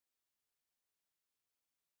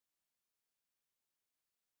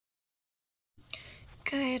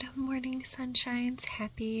Good morning, sunshines.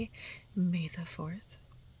 Happy May the 4th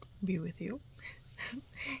be with you.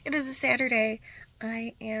 It is a Saturday.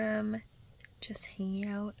 I am just hanging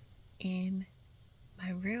out in my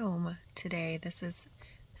room today. This is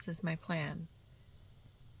my plan.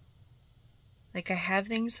 Like, I have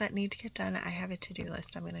things that need to get done. I have a to-do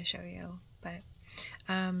list I'm going to show you. But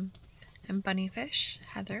I'm Bunnyfish,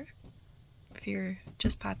 Heather, if you're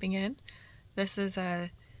just popping in. This is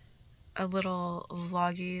a little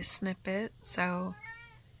vloggy snippet, so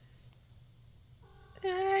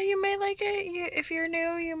you may like it. If you're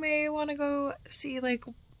new, you may want to go see like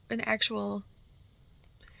an actual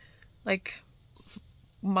like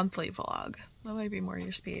monthly vlog. That might be more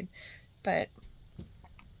your speed. But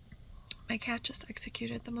my cat just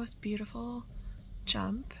executed the most beautiful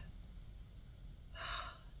jump,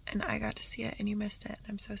 and I got to see it and you missed it.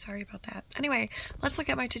 I'm so sorry about that. Anyway, let's look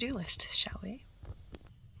at my to-do list, shall we?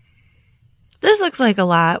 This looks like a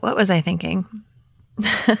lot. What was I thinking?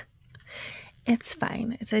 It's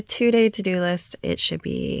fine. It's a 2-day to-do list. It should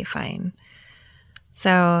be fine.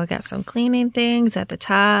 So I got some cleaning things at the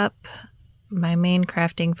top. My main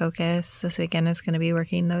crafting focus this weekend is going to be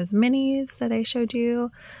working those minis that I showed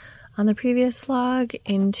you on the previous vlog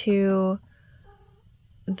into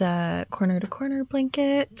the corner-to-corner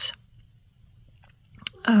blanket.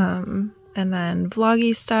 And then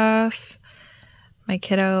vloggy stuff. My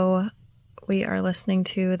kiddo, we are listening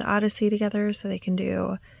to the Odyssey together so they can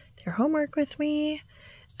do their homework with me.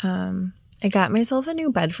 I got myself a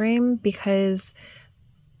new bed frame because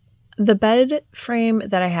the bed frame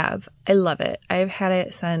that I have, I love it. I've had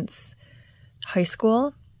it since high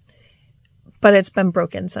school, but it's been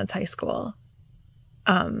broken since high school.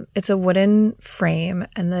 It's a wooden frame,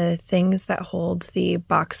 and the things that hold the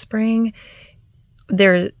box spring,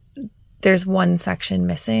 there's one section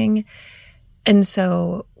missing. And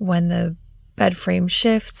so when the bed frame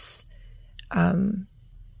shifts,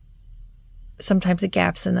 sometimes it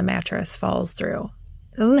gaps in the mattress, falls through.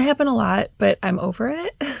 It doesn't happen a lot, but I'm over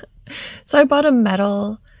it. So I bought a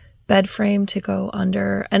metal bed frame to go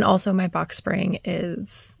under, and also my box spring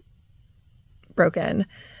is broken.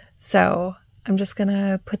 So I'm just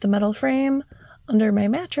gonna put the metal frame under my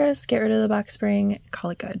mattress, get rid of the box spring,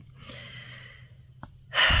 call it good.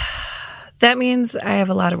 That means I have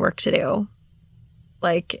a lot of work to do,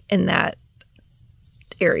 like in that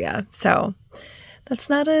area. So that's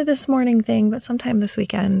not a this morning thing, but sometime this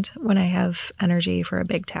weekend when I have energy for a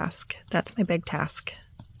big task. That's my big task.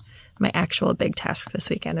 My actual big task this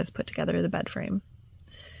weekend is put together the bed frame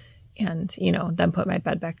and, then put my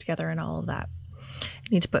bed back together and all of that. I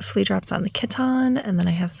need to put flea drops on the kitten, and then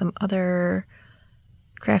I have some other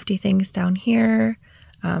crafty things down here.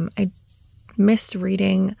 I missed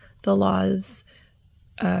reading the laws,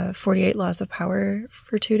 48 laws of power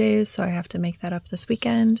for 2 days, so I have to make that up this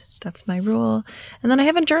weekend. That's my rule. And then I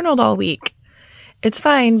haven't journaled all week. It's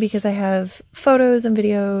fine because I have photos and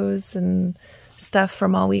videos and stuff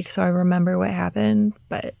from all week, so I remember what happened,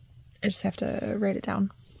 but I just have to write it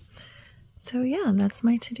down. So yeah, that's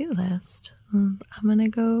my to-do list. I'm gonna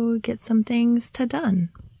go get some things done.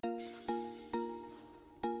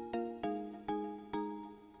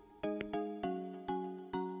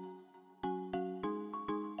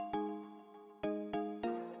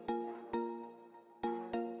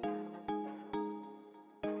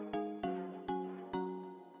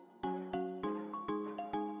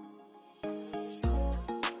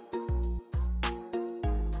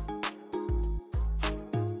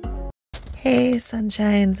 Hey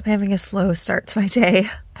sunshines, I'm having a slow start to my day.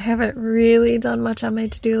 I haven't really done much on my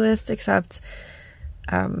to-do list except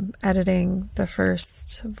editing the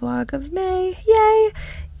first vlog of May, yay,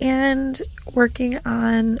 and working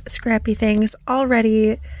on scrappy things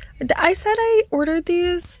already. I said I ordered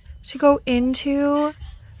these to go into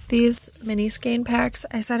these mini skein packs.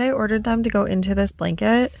 I said I ordered them to go into this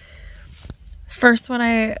blanket. First one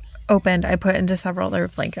I opened, I put into several other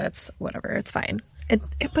blankets. Whatever, it's fine.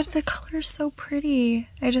 But the color is so pretty.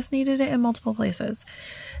 I just needed it in multiple places.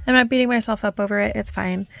 I'm not beating myself up over it. It's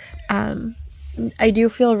fine. I do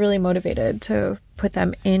feel really motivated to put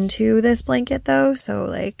them into this blanket though. So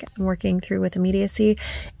like I'm working through with immediacy,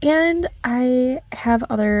 and I have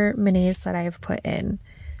other minis that I've put in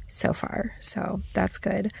so far. So that's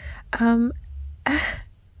good.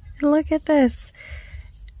 Look at this.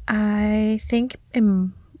 I think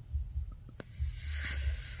in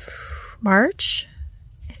March,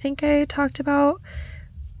 I talked about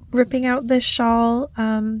ripping out this shawl,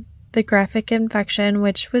 the graphic infection,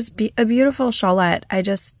 which was a beautiful shawlette. I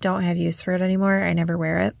just don't have use for it anymore. I never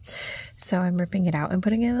wear it. So I'm ripping it out and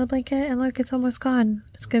putting it in the blanket, and look, it's almost gone.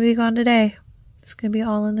 It's going to be gone today. It's going to be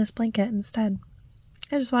all in this blanket instead.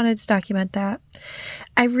 I just wanted to document that.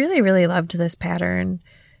 I really, really loved this pattern.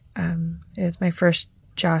 It was my first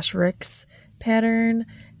Josh Ricks pattern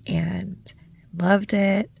and loved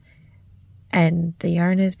it. And the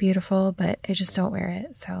yarn is beautiful, but I just don't wear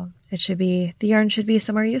it. So the yarn should be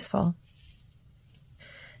somewhere useful.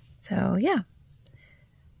 So yeah,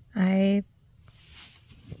 I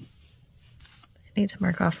need to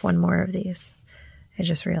mark off one more of these. I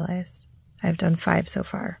just realized I've done 5 so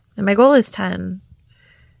far. And my goal is 10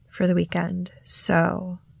 for the weekend.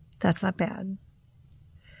 So that's not bad.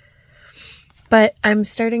 But I'm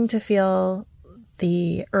starting to feel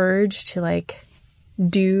the urge to like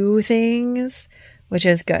do things, which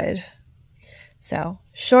is good. So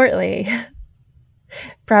shortly,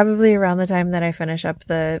 probably around the time that I finish up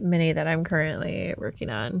the mini that I'm currently working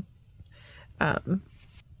on.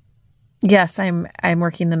 Yes, I'm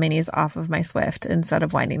working the minis off of my Swift instead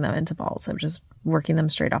of winding them into balls. I'm just working them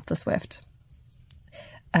straight off the Swift.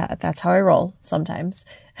 That's how I roll sometimes.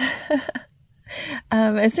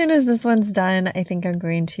 As soon as this one's done, I think I'm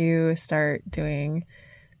going to start doing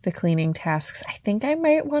the cleaning tasks. I think I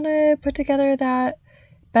might want to put together that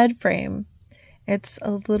bed frame. It's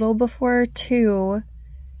a little before 2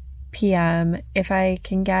 p.m. If I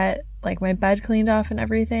can get like my bed cleaned off and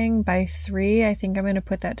everything by 3, I think I'm going to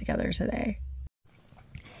put that together today.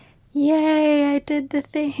 Yay, I did the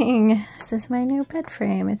thing. This is my new bed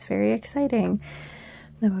frame. It's very exciting.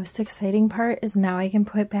 The most exciting part is now I can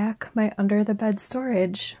put back my under the bed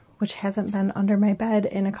storage, which hasn't been under my bed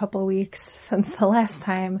in a couple weeks since the last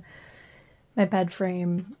time my bed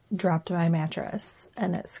frame dropped my mattress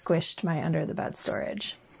and it squished my under the bed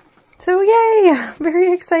storage. So yay!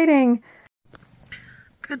 Very exciting.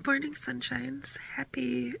 Good morning, sunshines.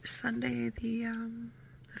 Happy Sunday, the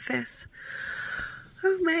 5th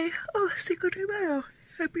of May. Oh, Cinco de Mayo.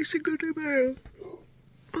 Happy Cinco de Mayo.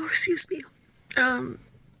 Oh, excuse me.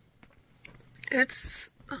 It's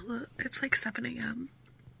like 7 a.m.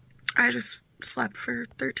 I just slept for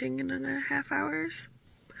 13.5 hours.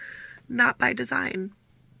 Not by design.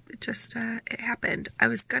 It just, it happened. I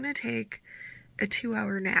was gonna take a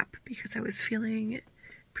 2-hour nap because I was feeling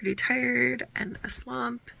pretty tired and a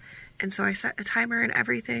slump. And so I set a timer and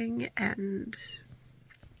everything, and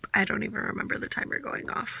I don't even remember the timer going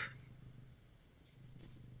off.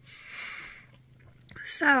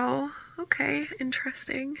 So, okay,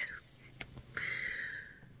 interesting.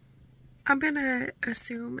 I'm gonna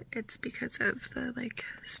assume it's because of the like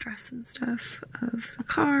stress and stuff of the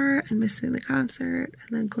car and missing the concert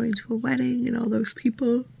and then going to a wedding and all those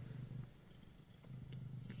people.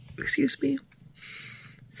 Excuse me.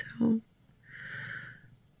 So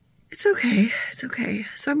it's okay. It's okay.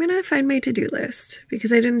 So I'm gonna find my to-do list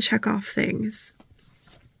because I didn't check off things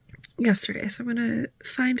yesterday. So I'm gonna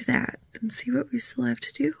find that and see what we still have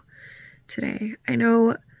to do today. I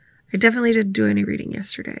know I definitely didn't do any reading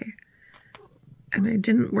yesterday. And I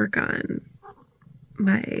didn't work on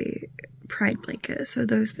my pride blanket, so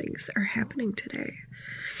those things are happening today.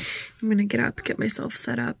 I'm gonna get up, get myself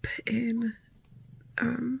set up in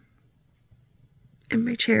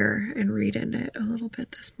my chair and read in it a little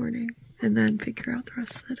bit this morning, and then figure out the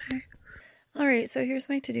rest of the day. All right, so here's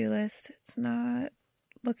my to-do list. It's not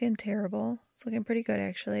looking terrible. It's looking pretty good,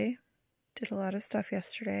 actually. Did a lot of stuff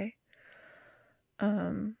yesterday.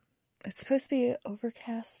 It's supposed to be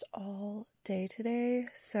overcast all day today,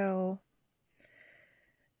 so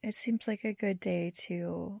it seems like a good day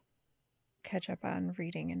to catch up on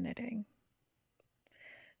reading and knitting.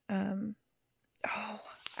 Oh,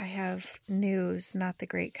 I have news, not the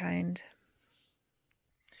great kind.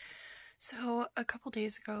 So a couple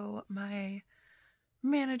days ago, my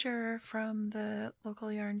manager from the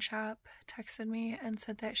local yarn shop texted me and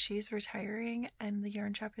said that she's retiring and the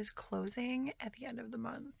yarn shop is closing at the end of the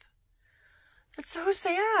month. That's so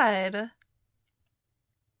sad.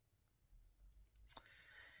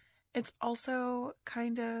 It's also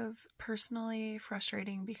kind of personally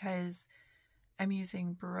frustrating because I'm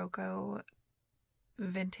using Barocco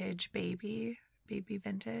Vintage Baby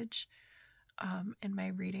Vintage in my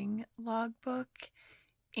reading logbook,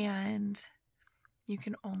 and you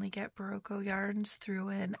can only get Barocco yarns through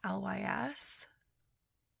an LYS.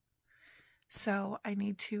 So I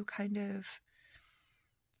need to kind of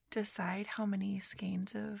decide how many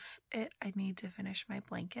skeins of it I need to finish my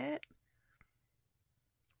blanket,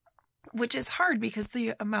 which is hard because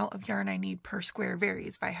the amount of yarn I need per square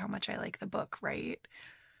varies by how much I like the book, right?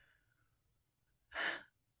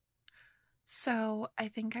 So I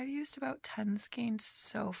think I've used about 10 skeins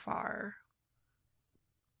so far.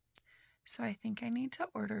 So I think I need to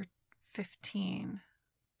order 15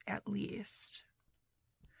 at least.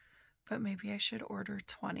 But maybe I should order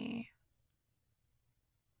 20.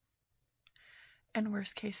 And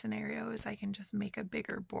worst case scenario is I can just make a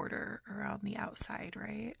bigger border around the outside,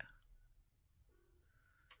 right?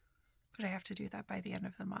 But I have to do that by the end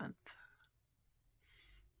of the month.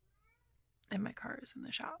 And my car is in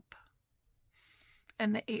the shop.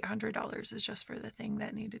 And the $800 is just for the thing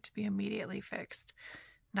that needed to be immediately fixed,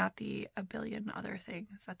 not the a billion other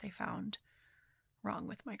things that they found wrong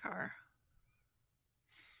with my car.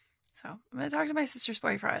 So I'm going to talk to my sister's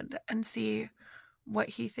boyfriend and see what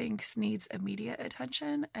he thinks needs immediate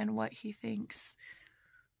attention and what he thinks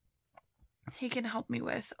he can help me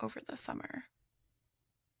with over the summer.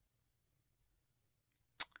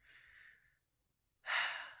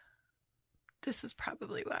 This is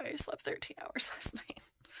probably why I slept 13 hours last night.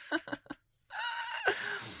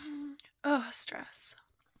 Oh, stress.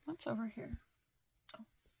 What's over here? Oh,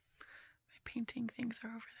 my painting things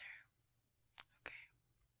are over there. Okay.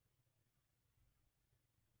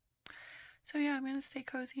 So yeah, I'm going to stay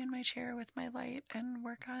cozy in my chair with my light and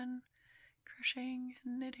work on crocheting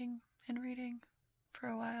and knitting and reading for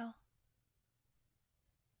a while.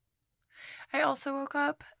 I also woke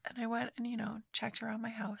up and I went and, checked around my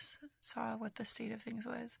house, saw what the state of things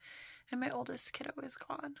was, and my oldest kiddo is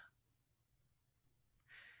gone.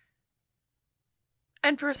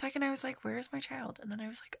 And for a second I was like, where's my child? And then I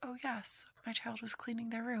was like, oh yes, my child was cleaning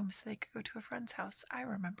their room so they could go to a friend's house. I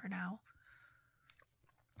remember now.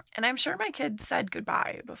 And I'm sure my kids said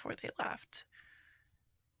goodbye before they left.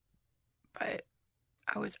 But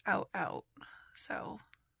I was out. So,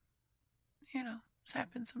 this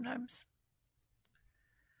happens sometimes.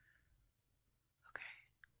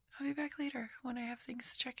 I'll be back later when I have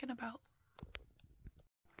things to check in about.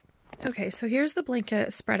 Okay, so here's the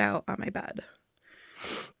blanket spread out on my bed.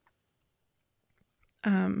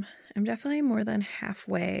 I'm definitely more than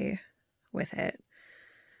halfway with it.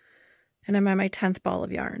 And I'm on my 10th ball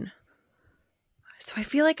of yarn. So I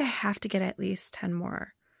feel like I have to get at least 10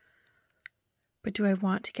 more. But do I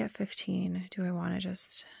want to get 15? Do I want to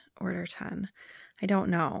just order 10? I don't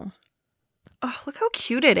know. Oh, look how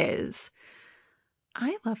cute it is.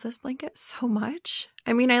 I love this blanket so much.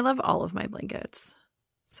 I mean, I love all of my blankets,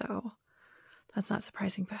 so that's not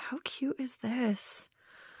surprising, but how cute is this?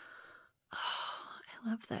 Oh, I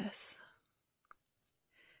love this.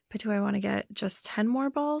 But do I want to get just 10 more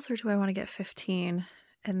balls or do I want to get 15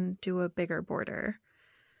 and do a bigger border?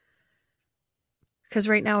 Because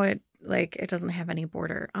right now it doesn't have any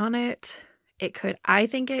border on it. I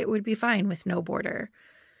think it would be fine with no border.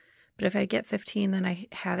 But if I get 15, then I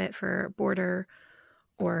have it for border,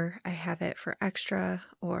 or I have it for extra,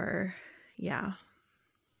 or yeah.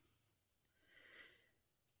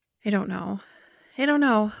 I don't know.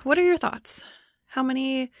 What are your thoughts? How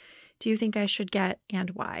many do you think I should get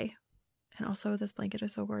and why? And also, this blanket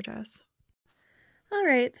is so gorgeous. All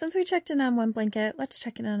right, since we checked in on one blanket, let's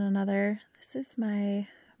check in on another. This is my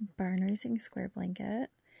barn raising square blanket.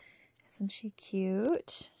 Isn't she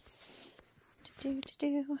cute?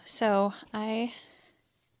 So I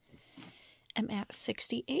am at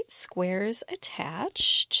 68 squares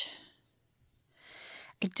attached.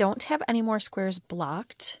 I don't have any more squares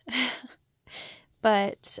blocked,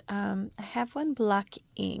 but I have one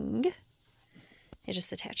blocking. I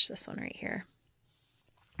just attached this one right here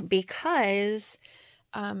because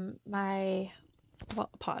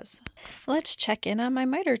pause. Let's check in on my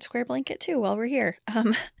mitered square blanket too while we're here.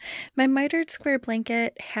 My mitered square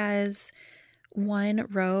blanket has one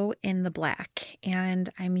row in the black, and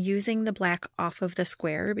I'm using the black off of the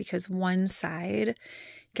square because one side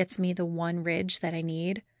gets me the one ridge that I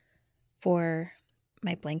need for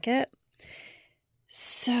my blanket.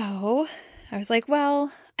 So I was like,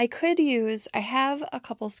 well, I have a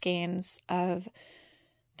couple skeins of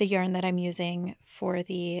the yarn that I'm using for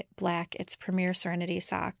the black. It's Premier Serenity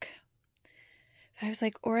sock. But I was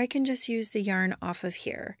like, or I can just use the yarn off of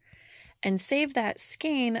here and save that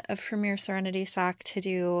skein of Premier Serenity sock to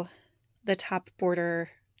do the top border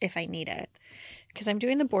if I need it. Because I'm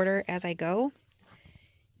doing the border as I go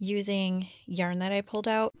using yarn that I pulled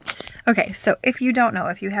out. Okay, so if you don't know,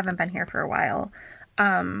 if you haven't been here for a while,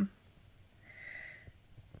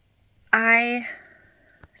 I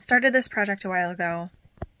started this project a while ago,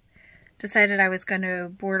 decided I was going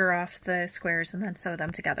to border off the squares and then sew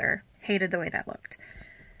them together. Hated the way that looked.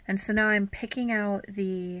 And so now I'm picking out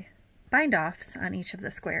the bind-offs on each of the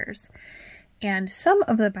squares. And some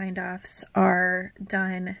of the bind-offs are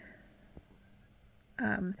done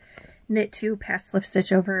knit 2, pass slip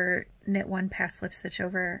stitch over, knit 1, pass slip stitch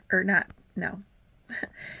over, or not, no.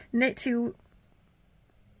 Knit 2,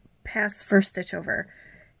 pass first stitch over,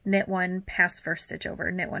 knit 1, pass first stitch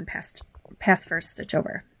over, knit 1, pass first stitch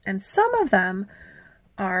over. And some of them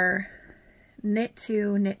are knit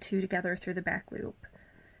two together through the back loop,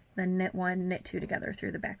 then knit one, knit two together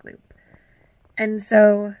through the back loop. And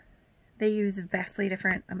so they use vastly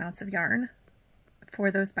different amounts of yarn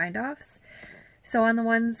for those bind offs. So on the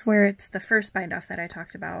ones where it's the first bind off that I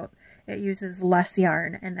talked about, it uses less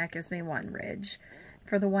yarn, and that gives me one ridge.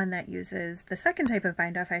 For the one that uses the second type of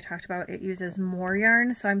bind off I talked about, it uses more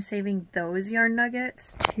yarn, so I'm saving those yarn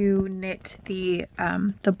nuggets to knit the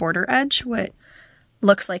border edge, what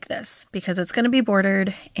looks like this, because it's going to be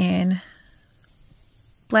bordered in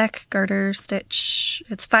black garter stitch.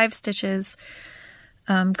 It's 5 stitches,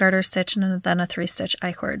 garter stitch, and then a 3-stitch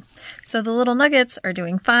I-cord. So the little nuggets are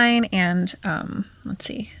doing fine, and let's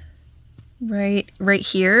see, right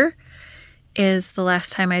here is the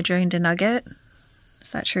last time I joined a nugget.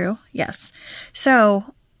 Is that true? Yes.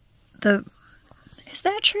 So is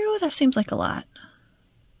that true? That seems like a lot.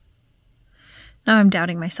 Now I'm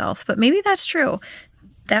doubting myself, but maybe that's true.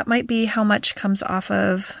 That might be how much comes off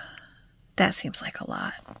of, that seems like a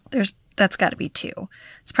lot. That's got to be 2.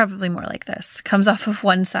 It's probably more like this. Comes off of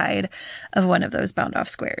one side of one of those bound off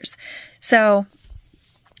squares. So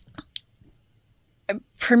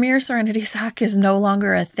Premier Serenity sock is no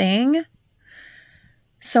longer a thing.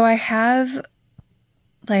 So I have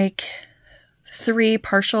like 3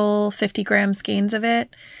 partial 50 gram skeins of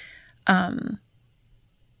it. And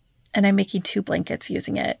I'm making 2 blankets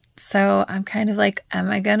using it. So I'm kind of like, am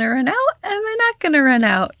I going to run out? Am I not going to run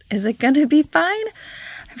out? Is it going to be fine?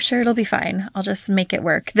 I'm sure it'll be fine. I'll just make it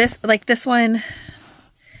work. This one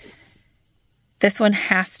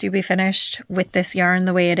has to be finished with this yarn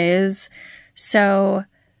the way it is. So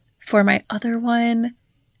for my other one,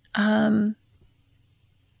 when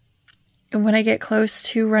I get close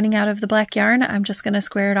to running out of the black yarn, I'm just going to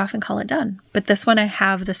square it off and call it done. But this one I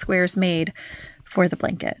have the squares made for the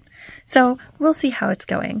blanket. So we'll see how it's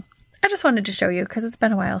going. I just wanted to show you because it's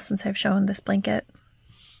been a while since I've shown this blanket.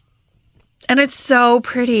 And it's so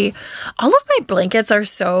pretty. All of my blankets are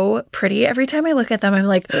so pretty. Every time I look at them, I'm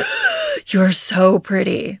like, you're so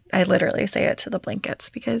pretty. I literally say it to the blankets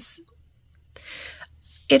because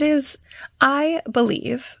it is, I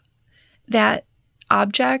believe that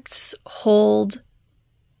objects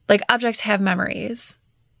have memories.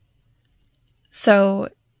 So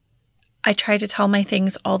I try to tell my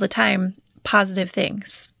things all the time, positive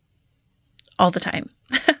things, all the time.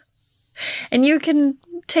 And you can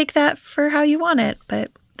take that for how you want it,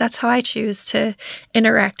 but that's how I choose to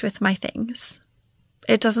interact with my things.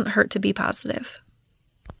 It doesn't hurt to be positive.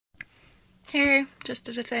 Hey, just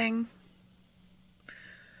did a thing.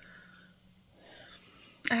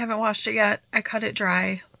 I haven't washed it yet. I cut it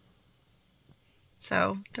dry.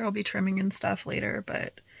 So there will be trimming and stuff later,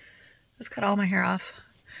 but just cut all my hair off.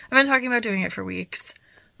 I've been talking about doing it for weeks.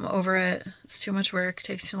 I'm over it. It's too much work. It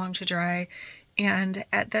takes too long to dry. And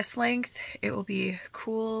at this length, it will be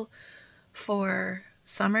cool for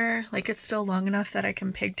summer. Like, it's still long enough that I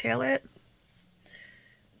can pigtail it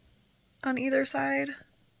on either side.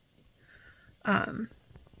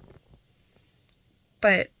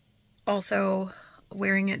 But also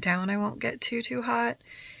wearing it down, I won't get too hot.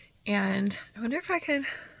 And I wonder if I could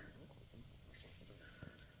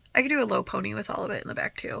do a low pony with all of it in the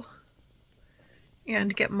back too.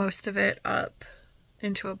 And get most of it up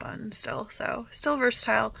into a bun still. So still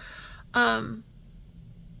versatile. But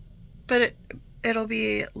it'll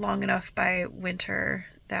be long enough by winter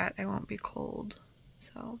that I won't be cold.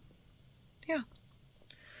 So yeah.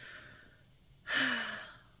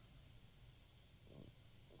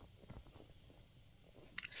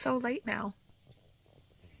 So late now.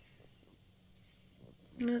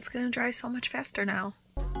 And it's gonna dry so much faster now.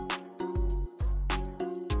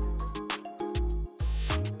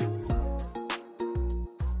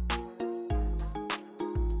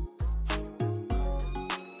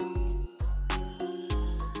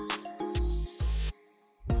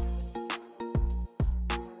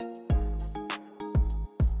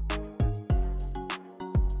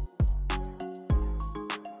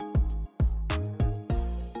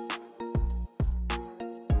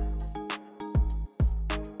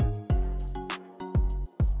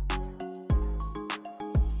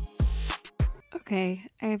 Okay,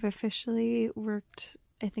 I've officially worked,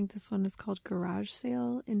 I think this one is called Garage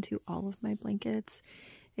Sale, into all of my blankets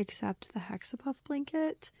except the Hexapuff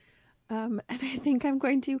blanket. And I think I'm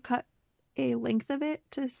going to cut a length of it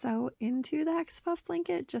to sew into the Hexapuff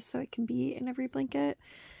blanket just so it can be in every blanket.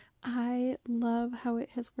 I love how it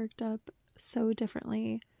has worked up so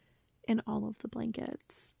differently in all of the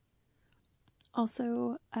blankets.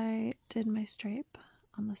 Also, I did my stripe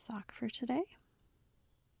on the sock for today.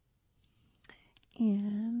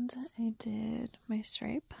 And I did my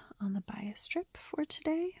stripe on the bias strip for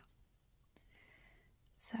today.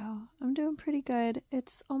 So I'm doing pretty good.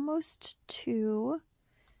 It's almost 2,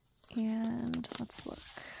 and let's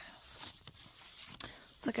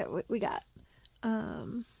look at what we got. I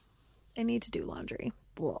need to do laundry.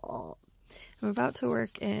 Blah. I'm about to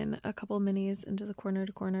work in a couple minis into the corner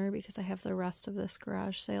to corner because I have the rest of this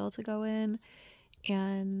garage sale to go in,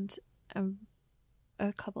 and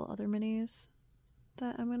a couple other minis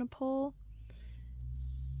that I'm gonna pull.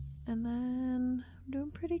 And then I'm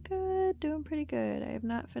doing pretty good. I have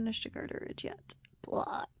not finished a garter ridge yet.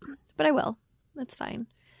 Blah. But I will. That's fine.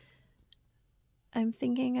 I'm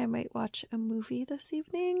thinking I might watch a movie this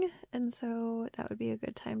evening, and so that would be a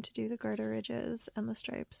good time to do the garter ridges and the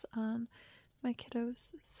stripes on my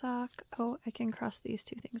kiddo's sock. Oh, I can cross these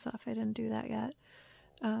 2 things off. I didn't do that yet.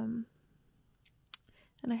 And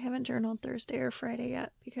I haven't journaled Thursday or Friday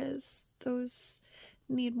yet because those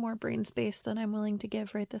need more brain space than I'm willing to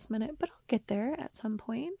give right this minute, but I'll get there at some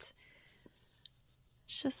point.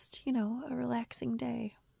 It's just, a relaxing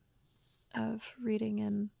day of reading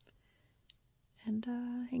and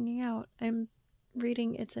hanging out. I'm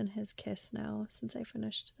reading It's in His Kiss now since I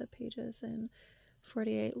finished the pages in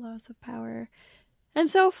 48 Laws of Power, and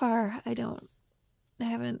so far I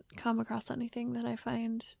haven't come across anything that I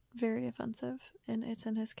find very offensive in It's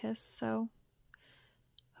in His Kiss, so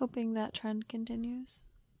hoping that trend continues.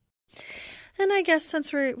 And I guess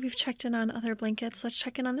since we've checked in on other blankets, let's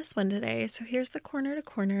check in on this one today. So here's the corner to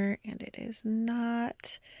corner, and it is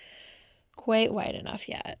not quite wide enough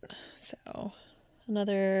yet. So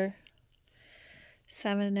another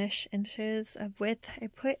 7-ish inches of width. I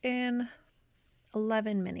put in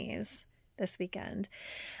 11 minis this weekend.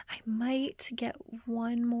 I might get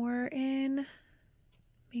 1 more in,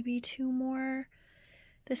 maybe 2 more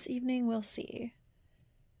this evening. We'll see.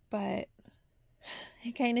 But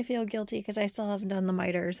I kind of feel guilty because I still haven't done the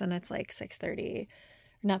miters, and it's like 6:30.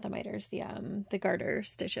 Not the miters, the garter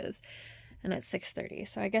stitches, and it's 6:30.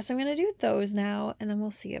 So I guess I'm going to do those now, and then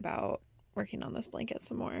we'll see about working on this blanket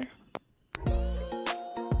some more.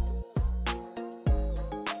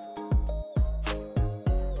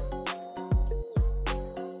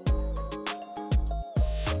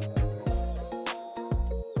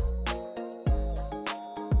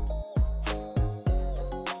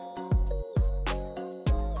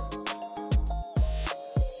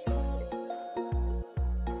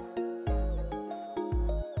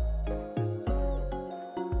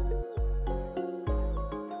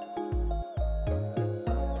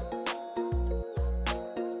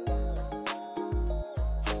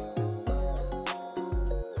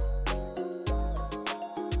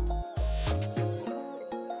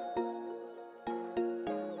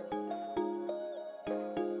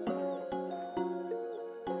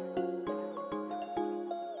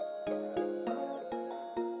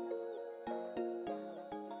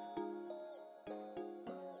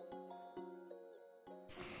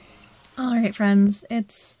 All right, friends,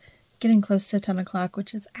 it's getting close to 10 o'clock,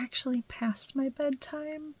 which is actually past my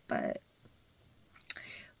bedtime, but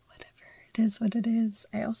whatever. It is what it is.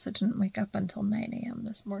 I also didn't wake up until 9 a.m.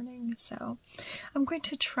 this morning, so I'm going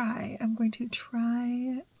to try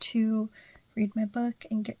to read my book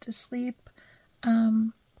and get to sleep.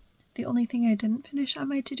 The only thing I didn't finish on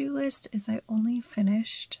my to-do list is I only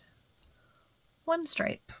finished 1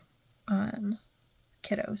 stripe on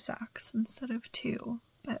kiddo socks instead of 2,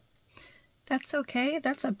 but that's okay.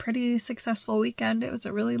 That's a pretty successful weekend. It was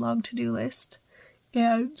a really long to-do list,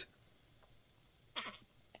 and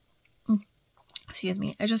excuse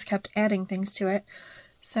me, I just kept adding things to it,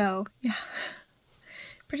 so yeah,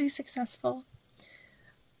 pretty successful.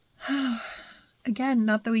 Again,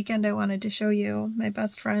 not the weekend I wanted to show you. My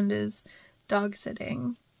best friend is dog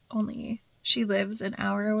sitting, only she lives an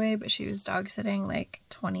hour away, but she was dog sitting like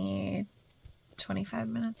 25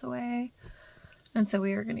 minutes away. And so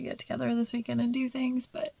we were going to get together this weekend and do things,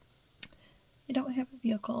 but I don't have a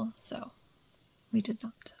vehicle, so we did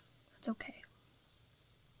not. That's okay.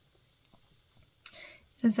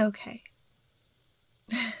 It's okay.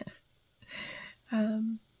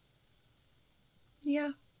 Yeah.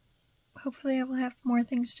 Hopefully I will have more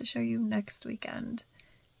things to show you next weekend.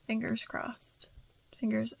 Fingers crossed.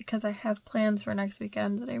 Because I have plans for next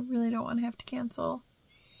weekend that I really don't want to have to cancel.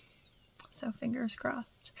 So fingers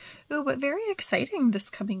crossed. Ooh, but very exciting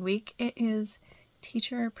this coming week. It is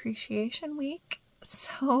Teacher Appreciation Week.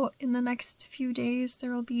 So in the next few days,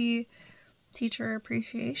 there will be teacher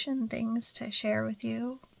appreciation things to share with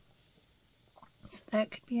you. So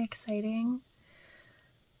that could be exciting.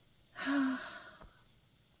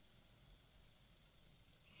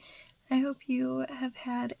 I hope you have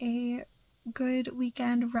had a good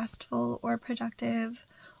weekend, restful or productive,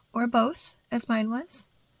 or both, as mine was.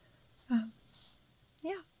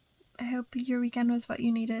 yeah, I hope your weekend was what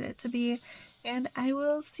you needed it to be, and I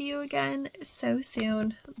will see you again so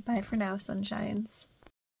soon. Bye for now, sunshines.